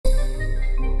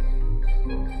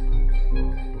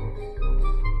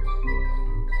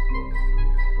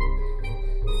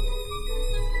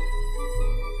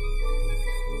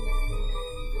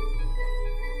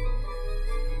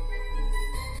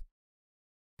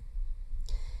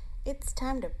It's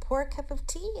time to pour a cup of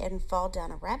tea and fall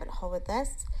down a rabbit hole with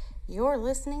us. You're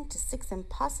listening to Six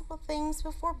Impossible Things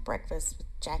Before Breakfast with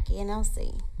Jackie and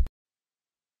Elsie.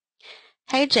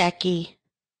 Hey, Jackie.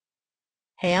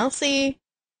 Hey, Elsie.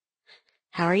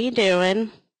 How are you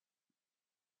doing?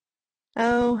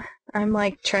 Oh, I'm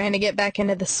like trying to get back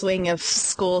into the swing of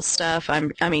school stuff.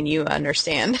 I mean, you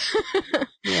understand.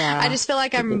 Yeah. I just feel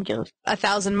like I'm ridiculous.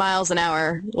 1,000 miles an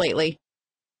hour lately.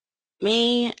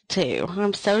 Me too.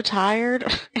 I'm so tired,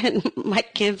 and my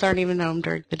kids aren't even home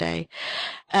during the day.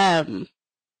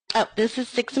 This is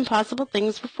Six Impossible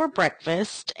Things Before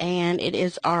Breakfast, and it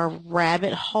is our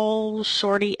rabbit hole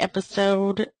shorty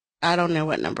episode. I don't know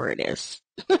what number it is.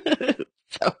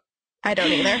 So I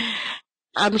don't either.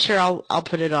 I'm sure I'll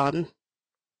put it on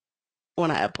when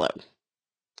I upload.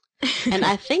 And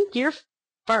I think you're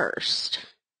first.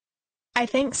 I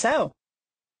think so.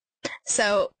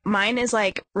 So mine is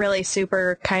like really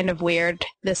super kind of weird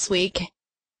this week,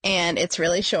 and it's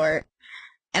really short,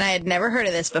 and I had never heard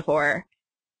of this before.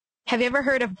 Have you ever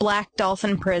heard of Black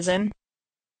Dolphin Prison?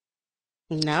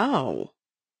 No.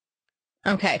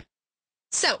 Okay.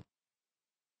 So,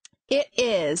 it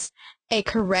is a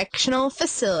correctional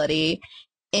facility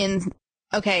in,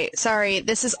 okay, sorry,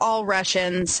 this is all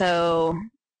Russian, so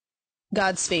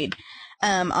Godspeed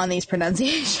on these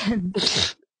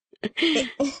pronunciations. It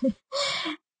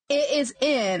is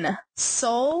in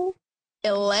Seoul,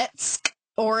 Iletsk,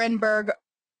 Orenburg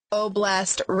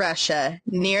Oblast, Russia,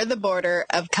 near the border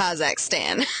of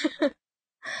Kazakhstan.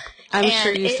 I'm And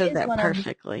sure you it said is that one of-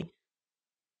 perfectly.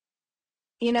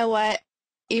 You know what?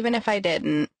 Even if I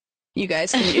didn't, you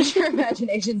guys can use your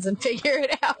imaginations and figure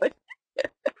it out.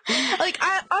 Like,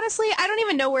 honestly, I don't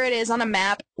even know where it is on a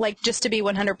map, like, just to be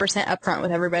 100% upfront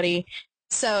with everybody.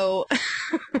 So,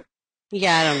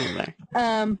 Yeah, I don't either.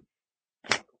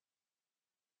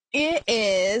 it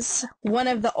is one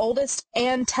of the oldest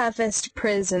and toughest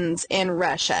prisons in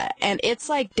Russia, and it's,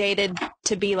 like, dated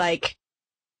to be, like,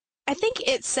 I think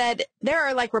it said, there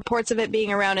are, like, reports of it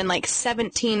being around in, like,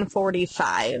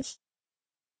 1745.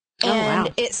 And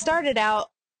wow. it started out,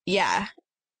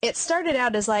 it started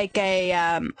out as like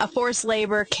a forced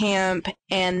labor camp,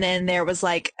 and then there was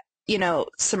like,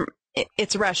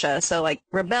 it's Russia, so like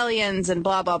rebellions and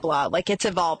blah, blah, blah. Like it's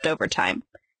evolved over time.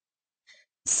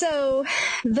 So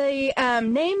the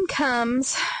name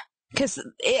comes because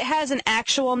it has an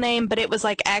actual name, but it was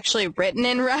like actually written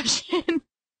in Russian.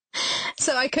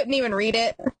 So I couldn't even read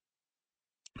it.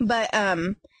 But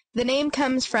the name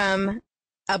comes from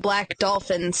a black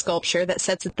dolphin sculpture that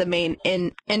sits at the main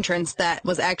entrance that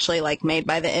was actually like made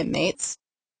by the inmates.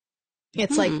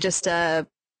 It's like just I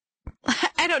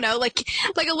don't know, like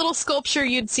a little sculpture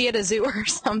you'd see at a zoo or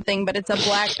something, but it's a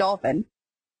black dolphin.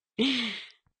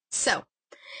 So,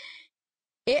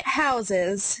 it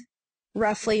houses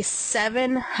roughly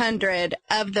 700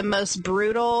 of the most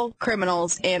brutal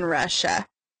criminals in Russia.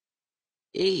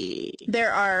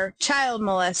 There are child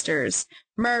molesters,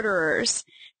 murderers,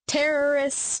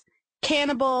 terrorists,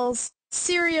 cannibals,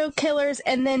 serial killers,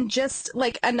 and then just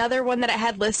like another one that I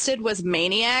had listed was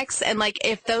maniacs. And like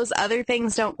if those other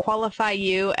things don't qualify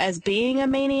you as being a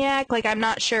maniac, like I'm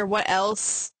not sure what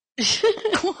else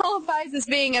qualifies as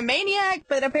being a maniac,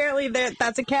 but apparently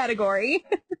that's a category.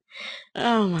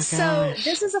 Oh my gosh. So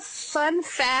this is a fun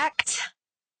fact.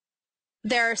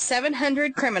 There are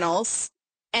 700 criminals,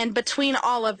 and between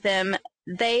all of them,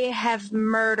 they have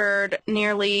murdered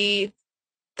nearly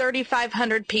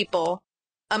 3,500 people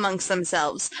amongst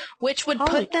themselves, which would Holy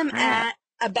put them crap. at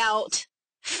about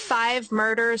 5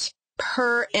 murders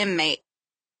per inmate.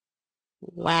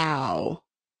 Wow.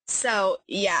 So,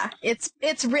 yeah,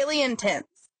 it's really intense.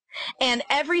 And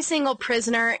every single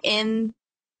prisoner in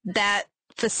that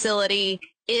facility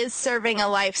is serving a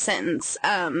life sentence.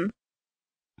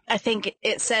 I think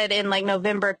it said in like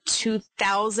November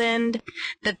 2000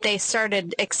 that they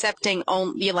started accepting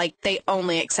they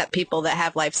only accept people that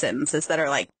have life sentences that are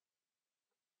like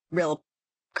real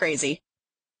crazy.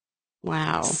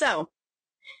 Wow. So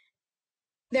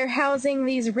they're housing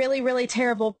these really, really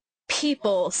terrible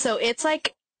people. So it's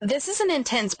like, this is an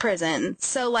intense prison.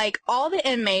 So like all the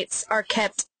inmates are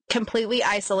kept completely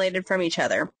isolated from each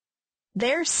other.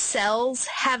 Their cells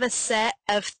have a set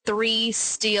of 3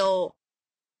 steel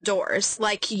doors.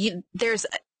 Like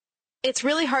it's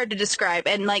really hard to describe.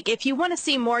 And like, if you want to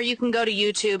see more, you can go to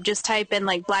YouTube, just type in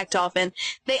like Black Dolphin.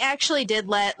 They actually did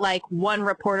let like one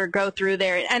reporter go through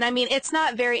there. And I mean, it's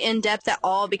not very in-depth at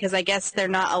all because I guess they're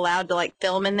not allowed to like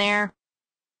film in there.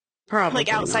 Probably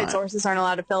like outside not. sources aren't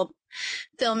allowed to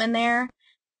film in there.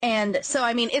 And so,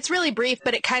 I mean, it's really brief,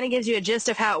 but it kind of gives you a gist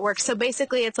of how it works. So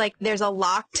basically it's like there's a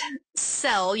locked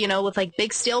cell, with like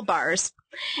big steel bars.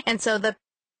 And so the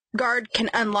guard can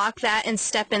unlock that and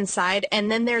step inside. And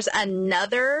then there's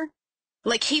another,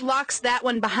 like he locks that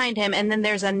one behind him. And then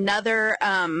there's another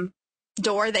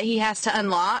door that he has to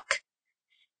unlock.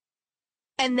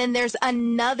 And then there's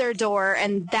another door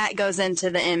and that goes into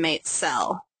the inmate's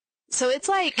cell. So it's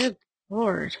like, Good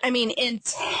Lord. I mean,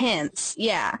 intense.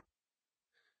 Yeah.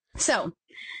 So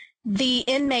the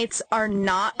inmates are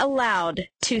not allowed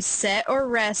to sit or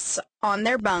rest on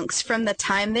their bunks from the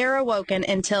time they're awoken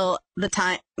until the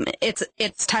time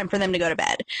it's time for them to go to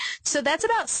bed. So that's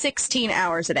about 16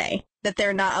 hours a day that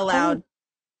they're not allowed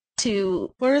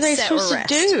to What are they sit or supposed to rest.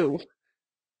 do?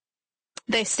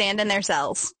 They stand in their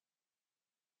cells.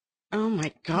 Oh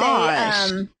my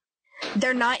gosh.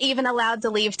 They're not even allowed to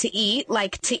leave to eat,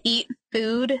 like to eat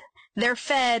food. They're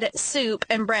fed soup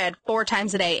and bread 4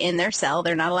 times a day in their cell.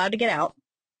 They're not allowed to get out.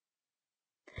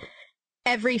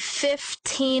 Every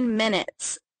 15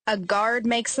 minutes, a guard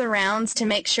makes the rounds to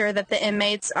make sure that the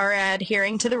inmates are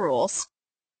adhering to the rules.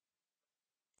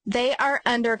 They are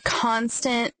under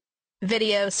constant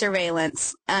video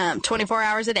surveillance 24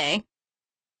 hours a day.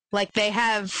 Like they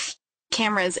have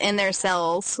cameras in their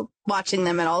cells watching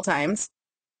them at all times.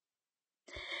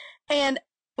 And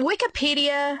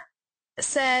Wikipedia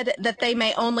said that they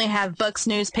may only have books,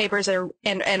 newspapers, and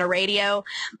a radio.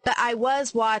 But I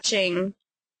was watching,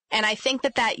 and I think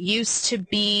that used to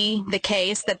be the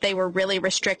case, that they were really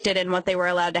restricted in what they were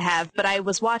allowed to have. But I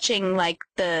was watching, like,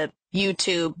 the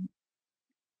YouTube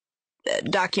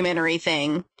documentary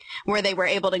thing where they were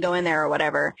able to go in there or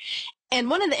whatever. And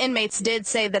one of the inmates did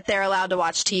say that they're allowed to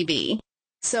watch TV.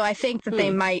 So I think that they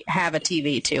might have a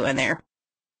TV, too, in there.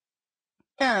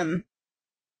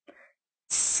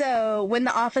 So when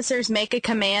the officers make a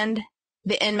command,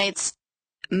 the inmates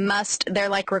they're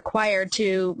like required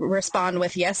to respond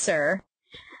with yes, sir.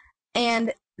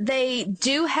 And they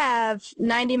do have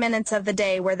 90 minutes of the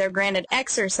day where they're granted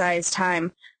exercise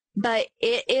time, but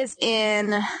it is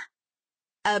in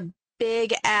a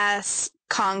big ass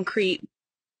concrete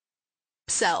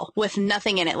cell with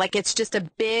nothing in it. Like it's just a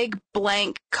big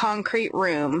blank concrete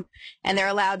room, and they're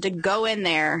allowed to go in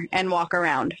there and walk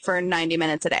around for 90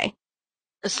 minutes a day.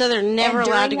 So they're never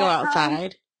allowed to go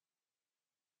outside?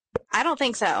 I don't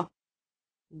think so.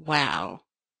 Wow.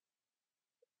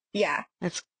 Yeah.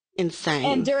 That's insane.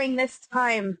 And during this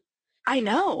time, I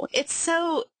know, it's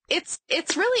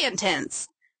really intense.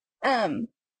 And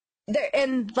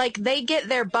like they get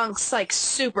their bunks like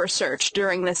super searched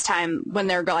during this time when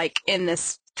they're like in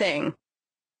this thing.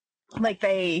 Like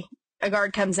a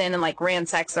guard comes in and like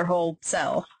ransacks their whole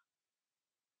cell.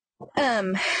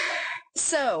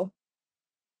 So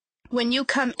when you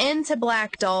come into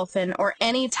Black Dolphin, or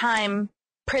any time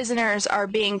prisoners are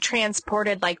being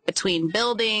transported like between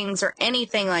buildings or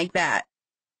anything like that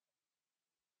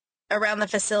around the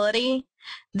facility,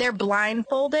 they're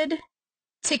blindfolded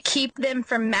to keep them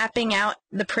from mapping out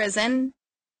the prison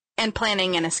and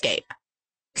planning an escape.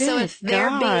 So if they're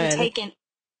being taken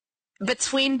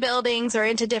between buildings or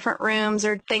into different rooms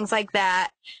or things like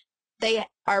that, they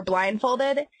are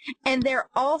blindfolded, and they're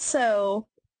also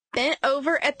bent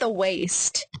over at the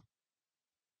waist,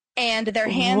 and their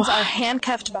hands are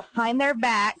handcuffed behind their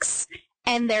backs,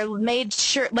 and they're made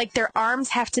sure, like, their arms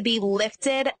have to be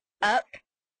lifted up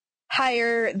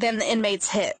higher than the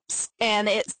inmate's hips. And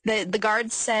it's the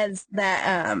guard says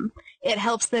that it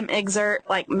helps them exert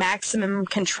like maximum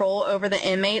control over the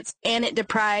inmates, and it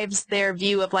deprives their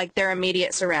view of like their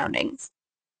immediate surroundings.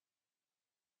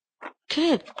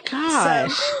 Good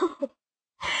gosh. So,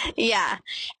 yeah.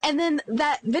 And then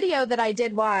that video that I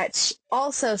did watch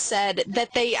also said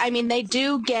that they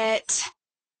do get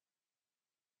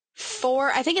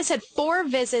 4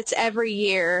 visits every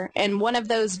year, and one of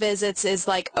those visits is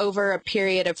like over a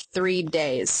period of 3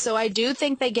 days. So I do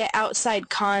think they get outside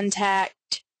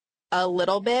contact a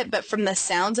little bit, but from the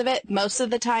sounds of it, most of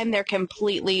the time they're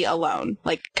completely alone,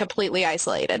 like completely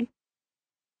isolated.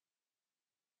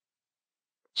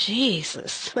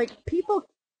 Jesus. Like people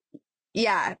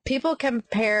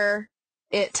compare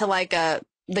it to like the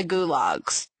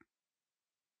gulags.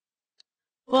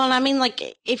 Well, and I mean,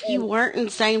 like, if you weren't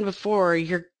insane before,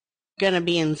 you're gonna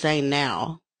be insane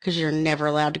now, because you're never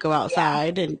allowed to go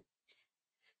outside, and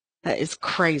that is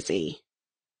crazy.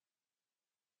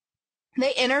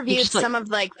 They interviewed some of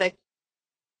like the...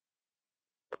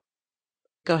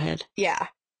 Go ahead. Yeah.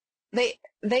 They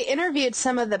interviewed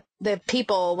some of the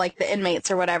people, like the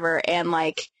inmates or whatever, and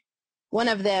like one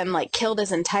of them like killed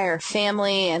his entire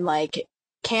family and like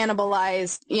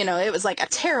cannibalized, it was like a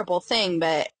terrible thing,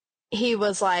 but he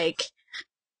was like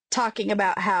talking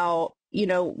about how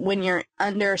when you're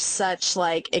under such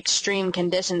like extreme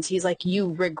conditions, he's like,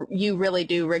 you really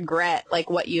do regret like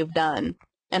what you've done.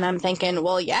 And I'm thinking,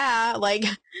 well, yeah, like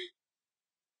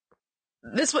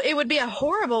it would be a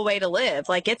horrible way to live.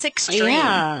 Like, it's extreme.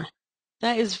 Yeah,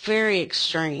 that is very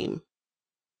extreme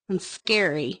and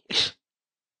scary.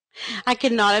 I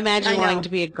cannot imagine wanting to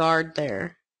be a guard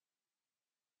there.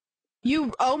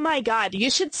 Oh my God, you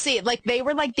should see it. Like, they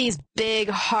were like these big,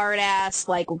 hard ass,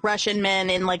 like Russian men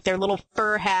in like their little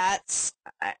fur hats.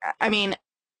 I mean,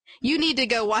 you need to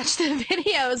go watch the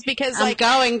videos because like,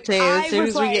 I'm going to as soon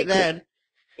as we get done.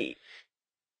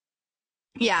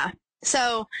 Yeah.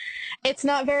 So it's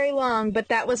not very long, but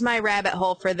that was my rabbit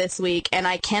hole for this week. And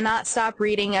I cannot stop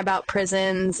reading about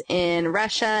prisons in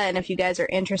Russia. And if you guys are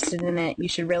interested in it, you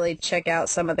should really check out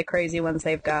some of the crazy ones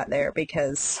they've got there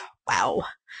because, wow.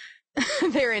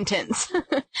 They're intense.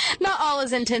 Not all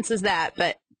as intense as that,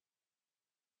 but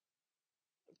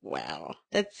wow,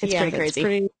 it's pretty crazy.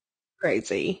 Pretty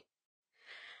crazy.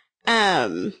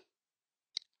 I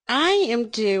am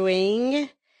doing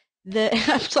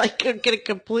I'm like going to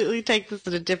completely take this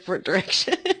in a different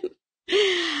direction.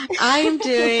 I am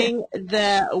doing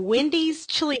the Wendy's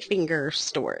chili finger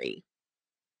story.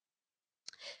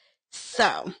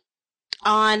 So,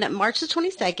 on March the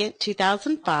 22nd,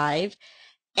 2005,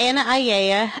 Anna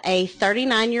Ayala, a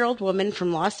 39-year-old woman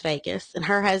from Las Vegas, and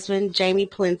her husband, Jamie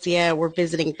Palencia, were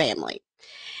visiting family.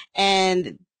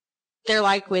 And they're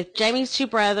like with Jamie's two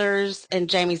brothers and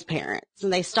Jamie's parents.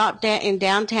 And they stopped in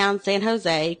downtown San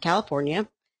Jose, California,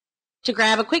 to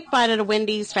grab a quick bite at a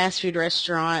Wendy's fast food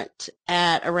restaurant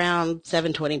at around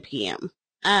 7:20 p.m.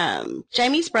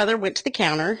 Jamie's brother went to the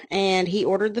counter, and he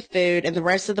ordered the food, and the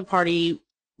rest of the party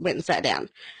went and sat down.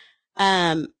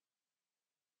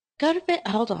 Go to bed.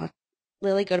 Hold on.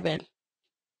 Lily, go to bed.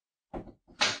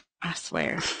 I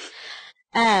swear.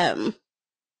 Anna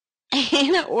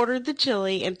ordered the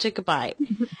chili and took a bite.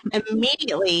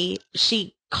 Immediately,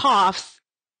 she coughs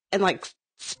and, like,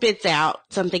 spits out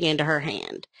something into her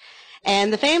hand.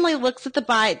 And the family looks at the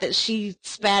bite that she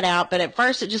spat out, but at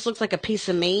first it just looks like a piece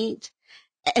of meat.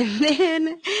 And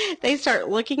then they start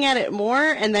looking at it more,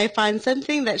 and they find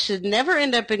something that should never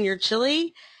end up in your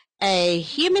chili, a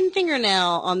human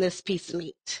fingernail on this piece of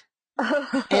meat.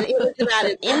 And it was about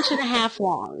 1.5 inches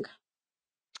long.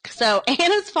 So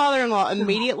Anna's father-in-law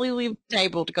immediately leaves the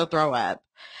table to go throw up.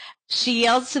 She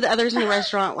yells to the others in the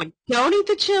restaurant, like, don't eat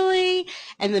the chili.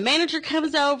 And the manager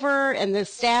comes over, and the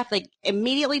staff, like,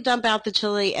 immediately dump out the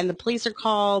chili, and the police are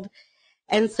called.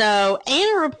 And so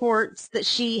Anna reports that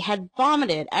she had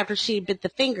vomited after she bit the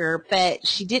finger, but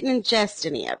she didn't ingest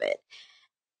any of it.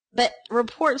 But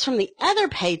reports from the other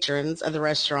patrons of the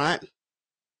restaurant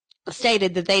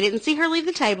stated that they didn't see her leave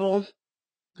the table,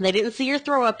 they didn't see her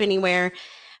throw up anywhere,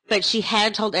 but she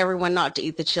had told everyone not to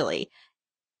eat the chili.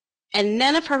 And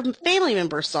none of her family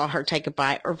members saw her take a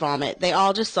bite or vomit. They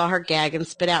all just saw her gag and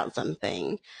spit out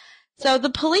something. So the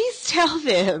police tell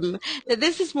them that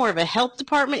this is more of a health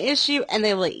department issue, and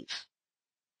they leave.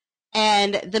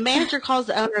 And the manager calls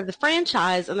the owner of the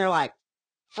franchise, and they're like,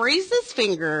 freeze this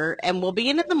finger, and we'll be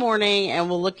in the morning, and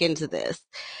we'll look into this.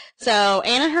 So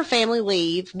Anna and her family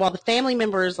leave, while the family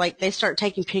members, like, they start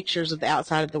taking pictures of the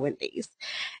outside of the Wendy's.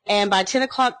 And by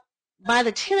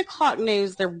the 10 o'clock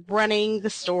news, they're running the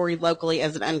story locally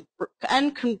as an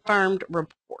unconfirmed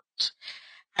report.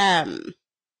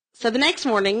 So the next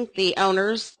morning, the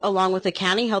owners, along with the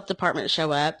county health department,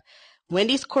 show up.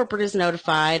 Wendy's corporate is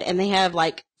notified, and they have,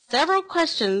 like, several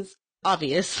questions,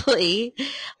 obviously.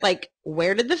 Like,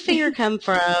 where did the finger come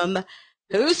from?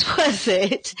 Whose was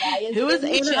it? Who was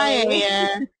Anna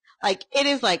Ayala? Like, it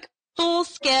is, like,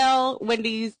 full-scale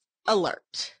Wendy's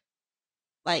alert.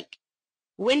 Like,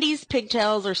 Wendy's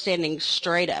pigtails are standing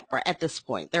straight up right at this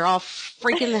point. They're all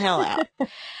freaking the hell out.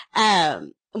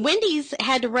 Wendy's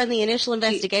had to run the initial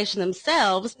investigation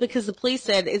themselves because the police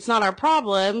said, it's not our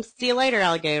problem. See you later,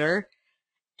 alligator.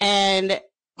 And,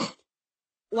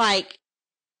 like,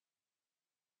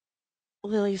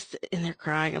 Lily's in there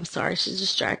crying. I'm sorry. She's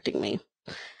distracting me.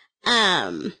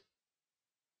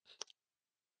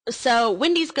 So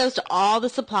Wendy's goes to all the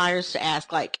suppliers to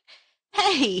ask, like,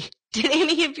 hey, did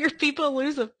any of your people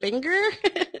lose a finger?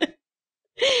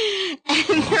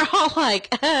 And they're all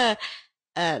like,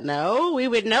 no, we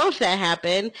would know if that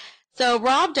happened. So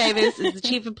Rob Davis is the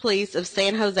chief of police of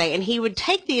San Jose, and he would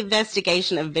take the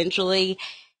investigation eventually,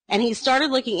 and he started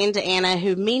looking into Anna,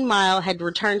 who meanwhile had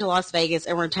returned to Las Vegas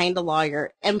and retained a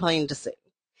lawyer and planned to sue.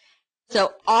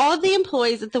 So all of the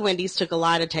employees at the Wendy's took a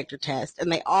lie detector test,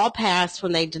 and they all passed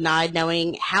when they denied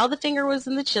knowing how the finger was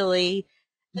in the chili.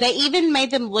 They even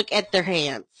made them look at their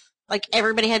hands. Like,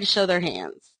 everybody had to show their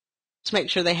hands. to make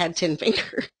sure they had 10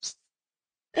 fingers.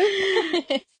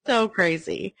 So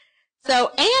crazy.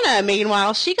 So Anna,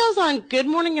 meanwhile, she goes on Good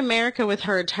Morning America with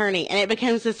her attorney, and it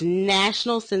becomes this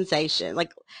national sensation.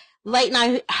 Like, late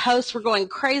night hosts were going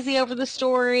crazy over the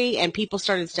story, and people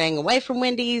started staying away from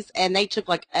Wendy's, and they took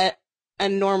like an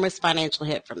enormous financial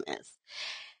hit from this.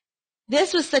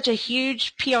 This was such a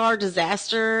huge PR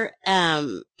disaster.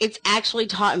 It's actually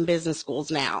taught in business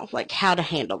schools now, like how to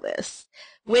handle this.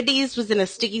 Wendy's was in a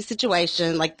sticky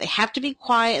situation. Like, they have to be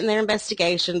quiet in their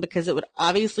investigation because it would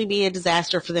obviously be a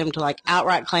disaster for them to like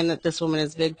outright claim that this woman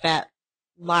is big fat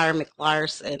liar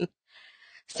McLarson.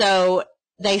 So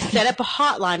they set up a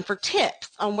hotline for tips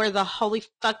on where the holy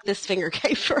fuck this finger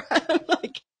came from.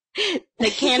 Like,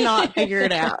 they cannot figure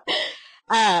it out.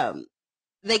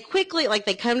 They quickly, like,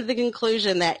 they come to the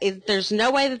conclusion that there's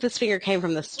no way that this finger came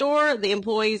from the store, the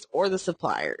employees, or the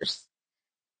suppliers.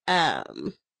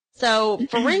 So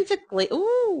forensically,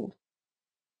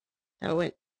 that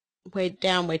went way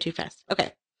too fast.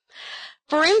 Okay.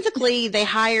 Forensically, they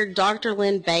hired Dr.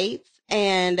 Lynn Bates,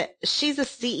 and she's a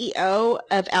CEO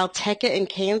of Alteca in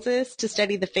Kansas to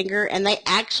study the finger, and they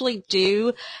actually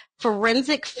do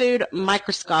forensic food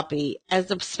microscopy as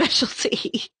a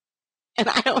specialty. And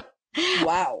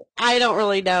Wow. I don't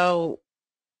really know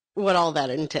what all that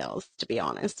entails, to be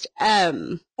honest.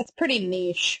 That's pretty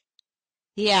niche.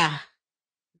 Yeah,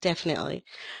 definitely.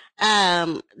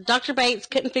 Dr. Bates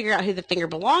couldn't figure out who the finger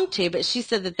belonged to, but she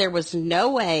said that there was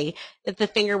no way that the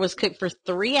finger was cooked for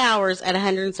 3 hours at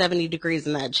 170 degrees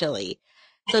in that chili.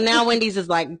 So now Wendy's is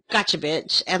like, gotcha,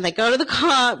 bitch. And they go to the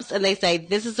cops and they say,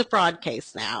 this is a fraud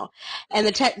case now. And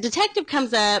the detective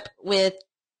comes up with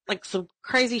like some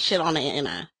crazy shit on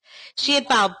Anna. She had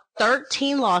filed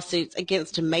 13 lawsuits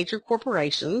against major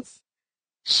corporations.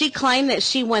 She claimed that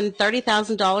she won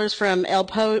 $30,000 from El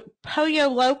Pollo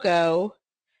Loco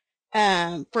for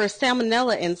a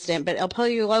salmonella incident, but El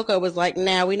Pollo Loco was like,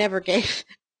 nah, we never gave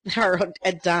her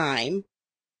a dime.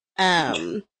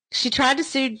 She tried to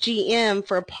sue GM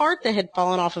for a part that had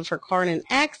fallen off of her car in an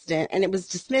accident, and it was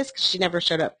dismissed because she never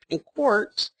showed up in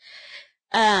court.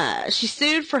 She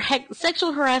sued for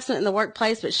sexual harassment in the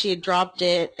workplace, but she had dropped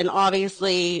it, and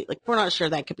obviously, like, we're not sure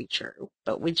that could be true,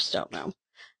 but we just don't know.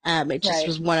 It just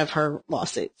was one of her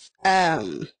lawsuits.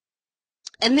 And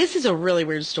this is a really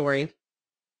weird story.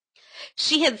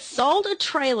 She had sold a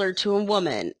trailer to a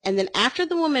woman, and then after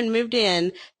the woman moved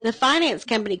in, the finance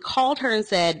company called her and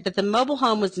said that the mobile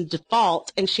home was in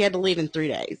default and she had to leave in 3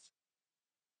 days.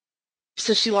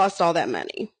 So she lost all that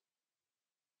money.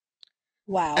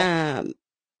 Wow.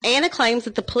 Anna claims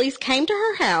that the police came to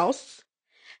her house,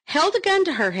 held a gun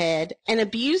to her head, and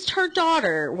abused her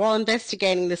daughter while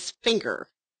investigating this finger.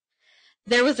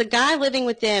 There was a guy living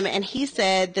with them, and he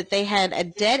said that they had a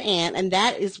dead aunt, and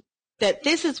that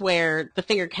this is where the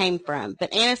finger came from.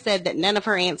 But Anna said that none of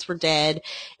her aunts were dead.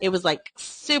 It was like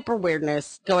super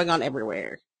weirdness going on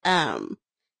everywhere.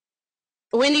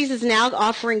 Wendy's is now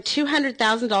offering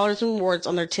 $200,000 in rewards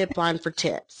on their tip line for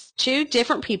tips. 2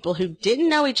 different people who didn't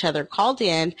know each other called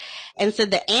in and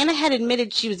said that Anna had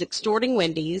admitted she was extorting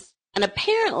Wendy's, and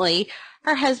apparently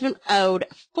her husband owed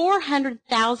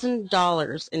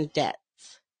 $400,000 in debts.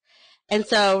 And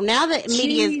so now the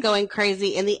media is going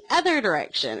crazy in the other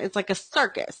direction. It's like a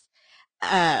circus.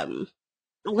 Letterman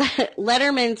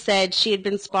said she had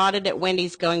been spotted at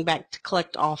Wendy's going back to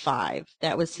collect all 5.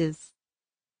 That was his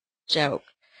joke.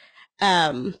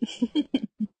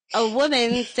 A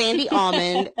woman, Sandy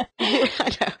Almond,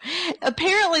 I know,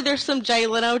 apparently there's some Jay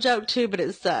Leno joke too, but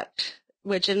it sucked,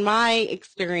 which in my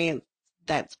experience,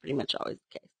 that's pretty much always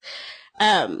the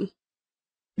case.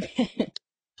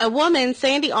 A woman,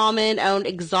 Sandy Almond, owned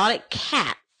exotic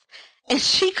cats, and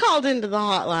she called into the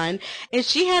hotline, and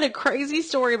she had a crazy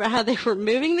story about how they were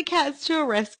moving the cats to a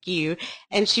rescue,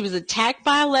 and she was attacked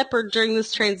by a leopard during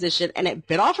this transition, and it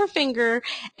bit off her finger,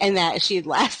 and that she had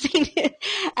last seen it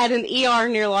at an ER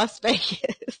near Las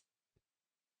Vegas.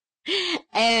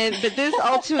 But this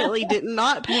ultimately did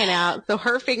not pan out, so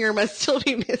her finger must still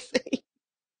be missing.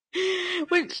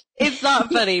 Which, it's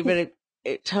not funny, but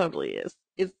it totally is.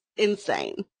 It's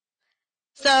insane.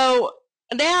 So,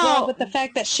 now... Well, but the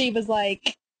fact that she was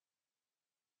like...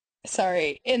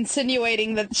 Sorry,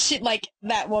 insinuating that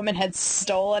that woman had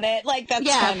stolen it, like, that's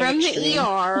yeah, kind of from extreme. the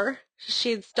ER,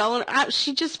 she had stolen...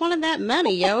 she just wanted that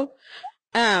money, yo.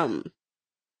 So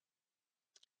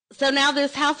now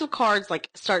this house of cards, like,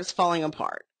 starts falling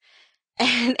apart.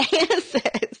 And Anna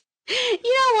says, you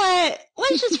know what?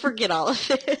 Let's just forget all of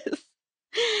this.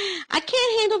 I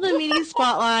can't handle the media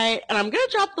spotlight, and I'm going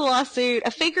to drop the lawsuit.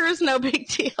 A finger is no big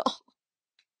deal.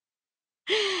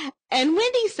 And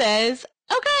Wendy says,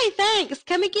 Okay, thanks.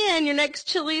 Come again. Your next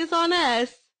chili is on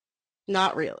us.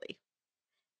 Not really.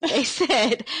 They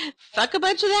said, fuck a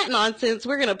bunch of that nonsense.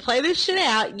 We're going to play this shit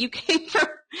out. You came from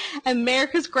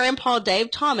America's Grandpa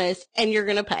Dave Thomas, and you're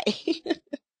going to pay.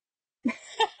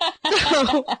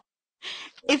 So,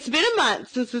 it's been a month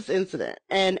since this incident,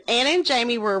 and Anna and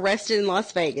Jamie were arrested in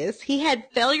Las Vegas. He had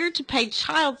failure to pay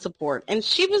child support, and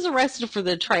she was arrested for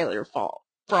the trailer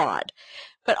fraud.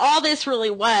 But all this really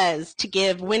was to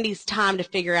give Wendy's time to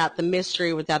figure out the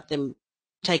mystery without them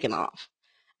taking off.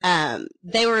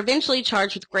 They were eventually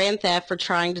charged with grand theft for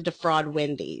trying to defraud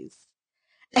Wendy's.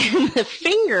 And the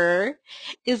finger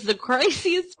is the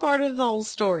craziest part of the whole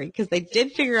story, because they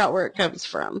did figure out where it comes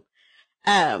from.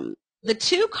 The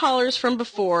two callers from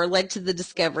before led to the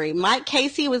discovery. Mike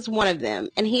Casey was one of them,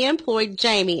 and he employed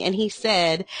Jamie, and he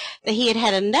said that he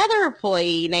had another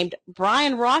employee named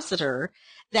Brian Rossiter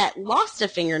that lost a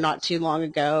finger not too long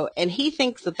ago, and he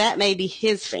thinks that that may be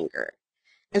his finger.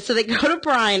 And so they go to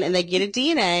Brian, and they get a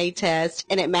DNA test,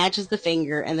 and it matches the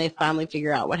finger, and they finally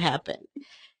figure out what happened.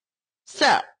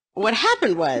 So what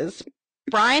happened was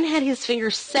Brian had his finger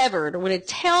severed when a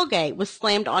tailgate was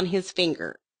slammed on his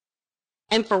finger.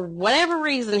 And for whatever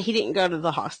reason, he didn't go to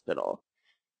the hospital.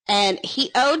 And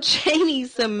he owed Jamie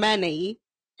some money,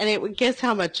 and it would guess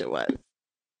how much it was.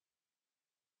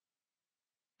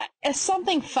 It's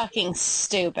something fucking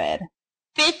stupid.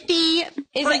 50 Is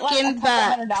it like freaking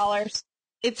bucks. $100?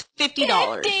 It's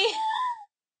 $50. 50?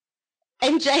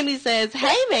 And Jamie says,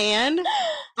 hey man,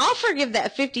 I'll forgive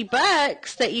that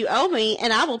 $50 that you owe me,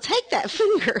 and I will take that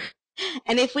finger.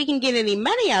 And if we can get any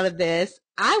money out of this,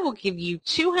 I will give you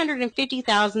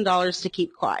 $250,000 to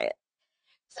keep quiet.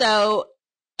 So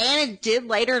Anna did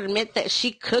later admit that she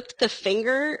cooked the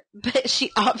finger, but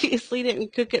she obviously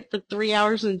didn't cook it for 3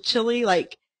 hours in chili.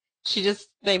 Like, she just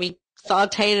maybe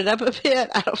sauteed it up a bit.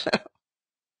 I don't know.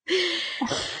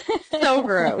 So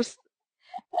gross.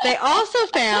 They also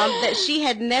found that she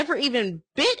had never even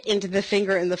bit into the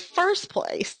finger in the first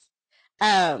place.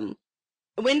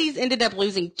 Wendy's ended up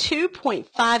losing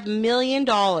 $2.5 million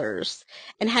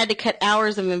and had to cut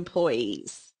hours of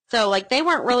employees. So, like, they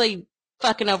weren't really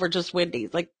fucking over just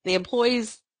Wendy's. Like, the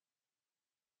employees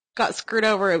got screwed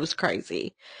over. It was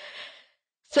crazy.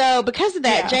 So, because of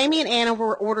that, Jamie and Anna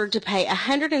were ordered to pay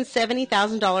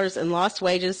 $170,000 in lost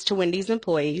wages to Wendy's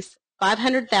employees,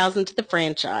 $500,000 to the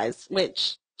franchise,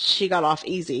 which she got off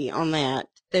easy on that.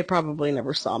 They probably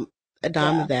never saw a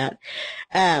dime of that.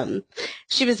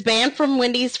 She was banned from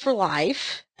Wendy's for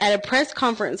life. At a press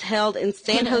conference held in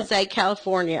San Jose,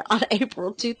 California on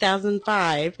April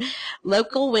 2005,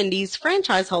 local Wendy's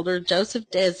franchise holder Joseph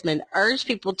Desmond urged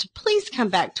people to please come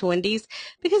back to Wendy's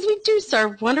because we do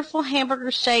serve wonderful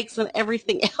hamburger shakes and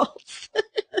everything else.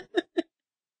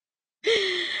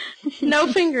 No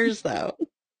fingers, though.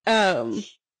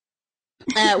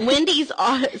 Wendy's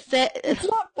said... It's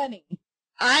not funny.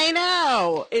 I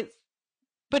know.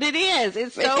 But it is.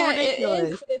 It's so ridiculous.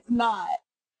 It is, it's not.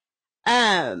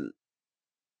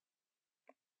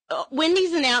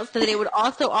 Wendy's announced that it would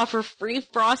also offer free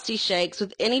Frosty shakes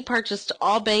with any purchase to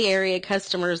all Bay Area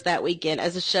customers that weekend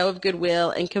as a show of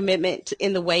goodwill and commitment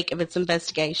in the wake of its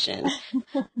investigation.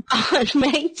 On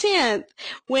May 10th,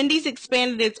 Wendy's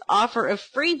expanded its offer of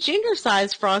free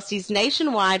junior-sized Frosties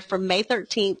nationwide from May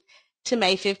 13th to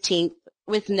May 15th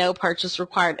with no purchase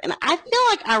required. And I feel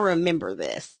like I remember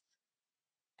this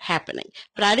happening,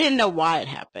 but I didn't know why it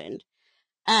happened.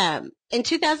 In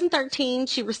 2013,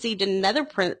 she received another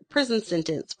prison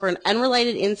sentence for an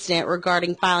unrelated incident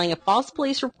regarding filing a false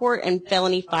police report and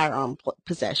felony firearm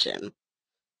possession.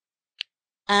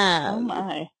 Oh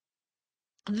my.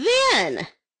 Then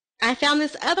I found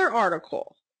this other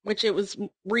article, which it was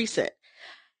recent.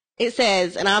 It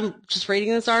says, and I'm just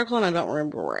reading this article and I don't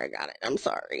remember where I got it. I'm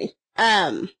sorry.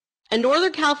 A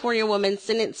Northern California woman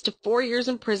sentenced to 4 years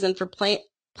in prison for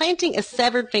planting a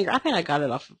severed finger. I think I got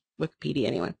it off of Wikipedia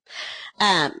anyway.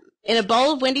 In a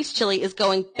bowl of Wendy's chili is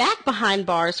going back behind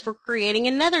bars for creating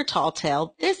another tall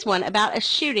tale, this one about a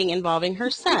shooting involving her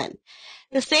son.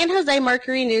 The San Jose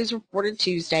Mercury News reported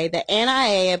Tuesday that Anna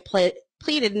Aiea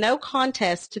pleaded no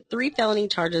contest to 3 felony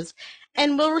charges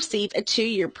and will receive a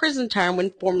 2-year prison term when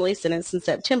formally sentenced in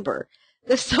September.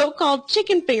 The so-called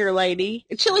chili finger lady,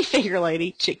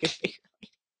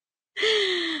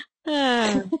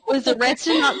 was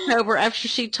arrested in October after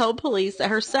she told police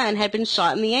that her son had been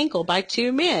shot in the ankle by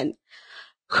 2 men.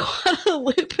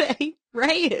 Guadalupe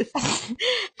Reyes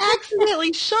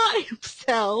accidentally shot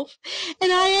himself,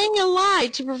 and Aiea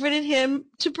lied to prevent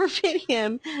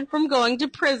him from going to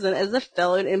prison as a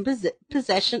felon in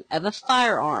possession of a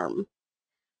firearm.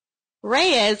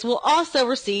 Reyes will also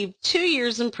receive 2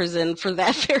 years in prison for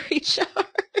that very charge.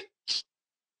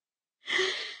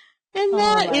 And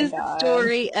that is the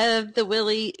story of the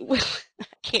I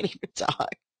can't even talk.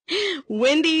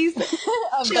 Wendy's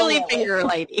chili finger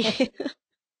lady.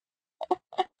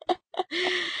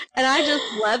 And I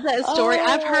just love that story.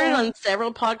 I've heard it on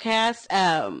several podcasts.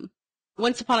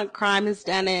 Once Upon a Crime has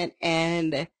done it,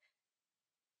 and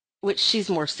which she's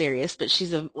more serious, but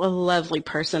she's a lovely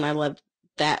person. I love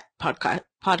that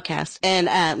podcast.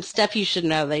 And Stuff You Should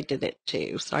Know, they did it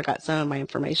too. So I got some of my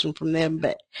information from them.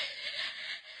 But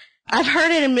I've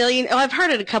heard it I've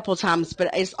heard it a couple of times, but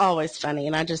it's always funny,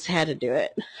 and I just had to do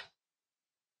it.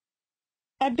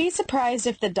 I'd be surprised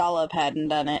if the Dollop hadn't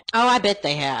done it. Oh, I bet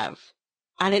they have.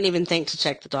 I didn't even think to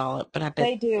check the Dollop, but I bet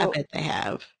they do. I bet they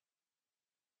have.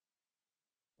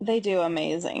 They do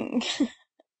amazing.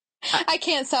 I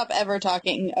can't stop ever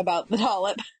talking about the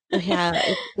Dollop. Yeah,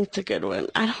 it's a good one.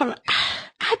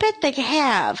 I bet they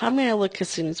have. I'm going to look as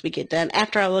soon as we get done.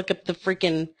 After I look up the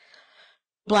freaking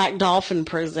Black Dolphin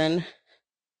prison.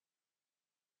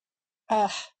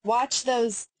 Watch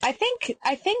those. I think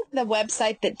the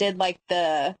website that did like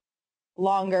the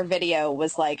longer video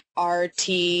was like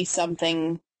RT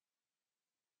something.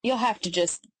 You'll have to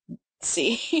just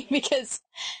see because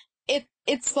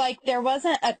it's like there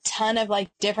wasn't a ton of like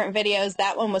different videos.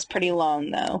 That one was pretty long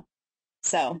though.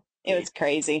 So it was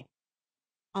crazy.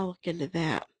 I'll look into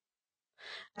that.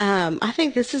 I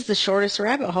think this is the shortest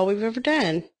rabbit hole we've ever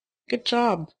done. Good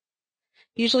job.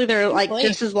 Usually they're like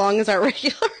just as long as our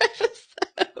regular episodes.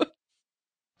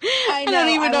 I don't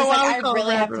even know why I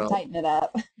really have to tighten it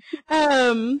up.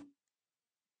 But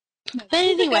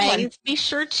anyways, be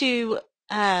sure to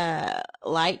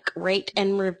like, rate,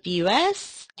 and review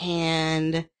us.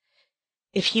 And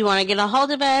if you want to get a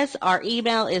hold of us, our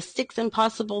email is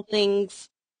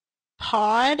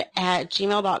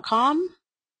siximpossiblethingspod@gmail.com.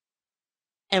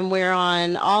 And we're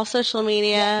on all social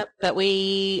media, but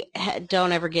we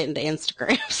don't ever get into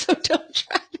Instagram, so don't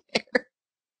try there.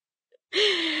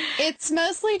 It's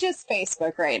mostly just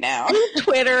Facebook right now.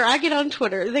 Twitter. I get on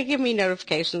Twitter. They give me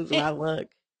notifications and I look.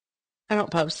 I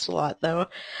don't post a lot, though.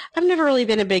 I've never really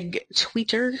been a big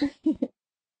tweeter.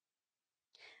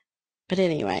 But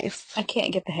anyways. I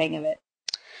can't get the hang of it.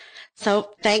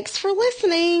 So, thanks for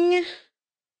listening.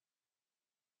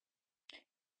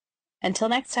 Until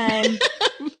next time.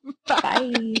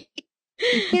 Bye.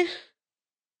 Bye.